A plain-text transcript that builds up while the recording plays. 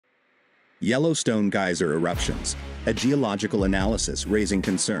Yellowstone Geyser Eruptions, a geological analysis raising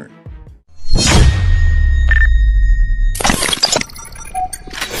concern.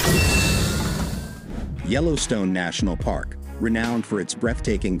 Yellowstone National Park, renowned for its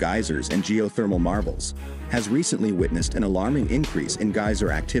breathtaking geysers and geothermal marvels, has recently witnessed an alarming increase in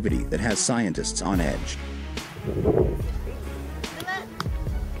geyser activity that has scientists on edge.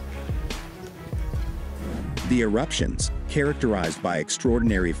 The eruptions, characterized by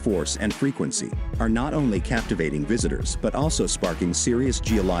extraordinary force and frequency, are not only captivating visitors but also sparking serious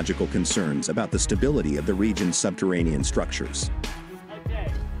geological concerns about the stability of the region's subterranean structures.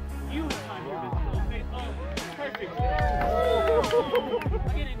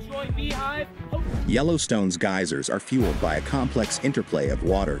 Yellowstone's geysers are fueled by a complex interplay of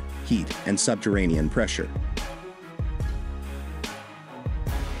water, heat, and subterranean pressure.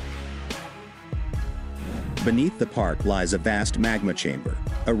 Beneath the park lies a vast magma chamber,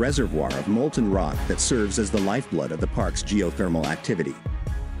 a reservoir of molten rock that serves as the lifeblood of the park's geothermal activity.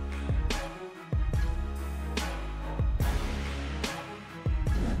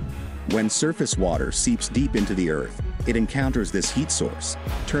 When surface water seeps deep into the earth, it encounters this heat source,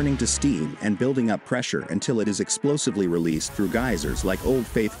 turning to steam and building up pressure until it is explosively released through geysers like Old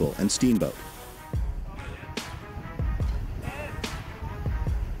Faithful and Steamboat.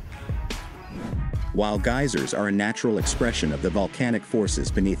 While geysers are a natural expression of the volcanic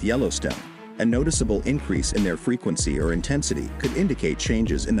forces beneath Yellowstone, a noticeable increase in their frequency or intensity could indicate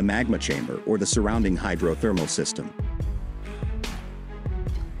changes in the magma chamber or the surrounding hydrothermal system.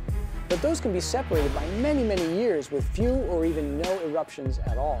 But those can be separated by many, many years with few or even no eruptions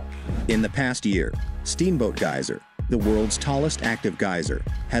at all. In the past year, Steamboat Geyser, the world's tallest active geyser,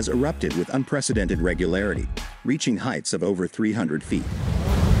 has erupted with unprecedented regularity, reaching heights of over 300 feet.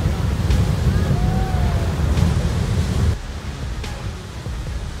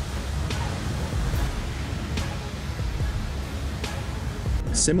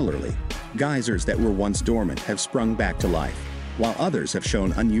 Similarly, geysers that were once dormant have sprung back to life, while others have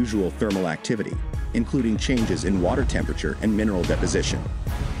shown unusual thermal activity, including changes in water temperature and mineral deposition.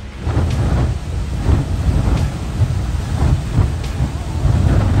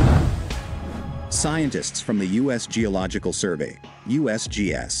 Scientists from the U.S. Geological Survey,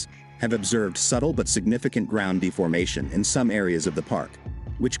 USGS, have observed subtle but significant ground deformation in some areas of the park,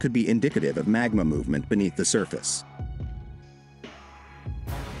 which could be indicative of magma movement beneath the surface.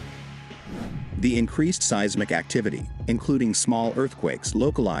 The increased seismic activity, including small earthquakes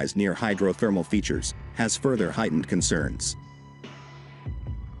localized near hydrothermal features, has further heightened concerns.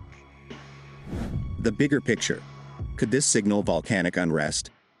 The bigger picture. Could this signal volcanic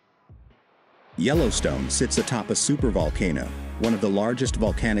unrest? Yellowstone sits atop a supervolcano, one of the largest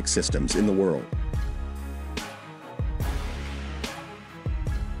volcanic systems in the world.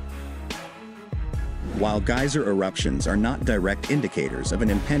 While geyser eruptions are not direct indicators of an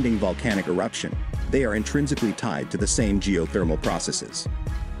impending volcanic eruption, they are intrinsically tied to the same geothermal processes.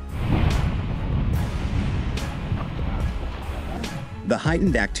 The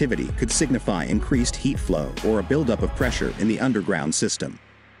heightened activity could signify increased heat flow or a buildup of pressure in the underground system.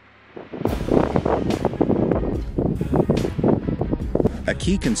 A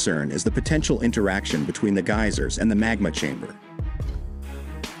key concern is the potential interaction between the geysers and the magma chamber.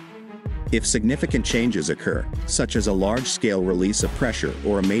 If significant changes occur, such as a large-scale release of pressure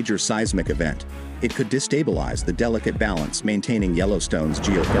or a major seismic event, it could destabilize the delicate balance maintaining Yellowstone's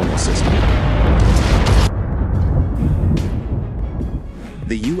geothermal system.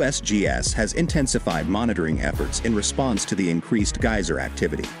 The USGS has intensified monitoring efforts in response to the increased geyser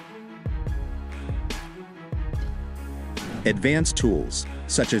activity. Advanced tools,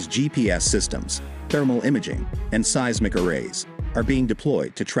 such as GPS systems, thermal imaging, and seismic arrays, are being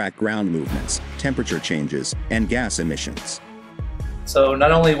deployed to track ground movements, temperature changes, and gas emissions. So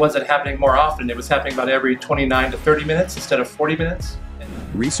not only was it happening more often, it was happening about every 29 to 30 minutes instead of 40 minutes.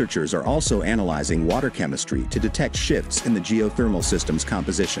 Researchers are also analyzing water chemistry to detect shifts in the geothermal system's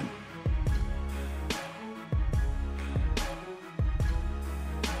composition.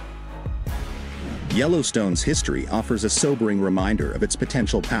 Yellowstone's history offers a sobering reminder of its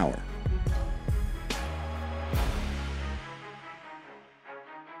potential power.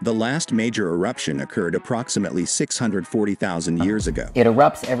 The last major eruption occurred approximately 640,000 years ago. It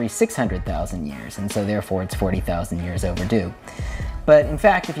erupts every 600,000 years, and so therefore it's 40,000 years overdue. But in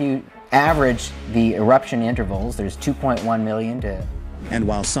fact, if you average the eruption intervals, there's 2.1 million to... And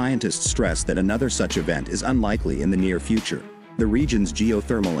while scientists stress that another such event is unlikely in the near future, the region's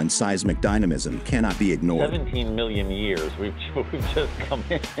geothermal and seismic dynamism cannot be ignored. 17 million years, we've just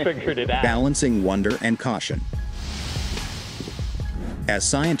figured it out. Balancing wonder and caution. As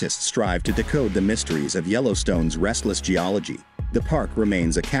scientists strive to decode the mysteries of Yellowstone's restless geology, the park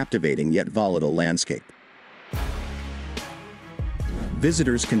remains a captivating yet volatile landscape.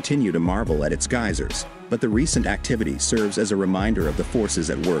 Visitors continue to marvel at its geysers, but the recent activity serves as a reminder of the forces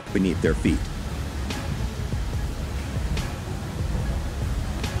at work beneath their feet.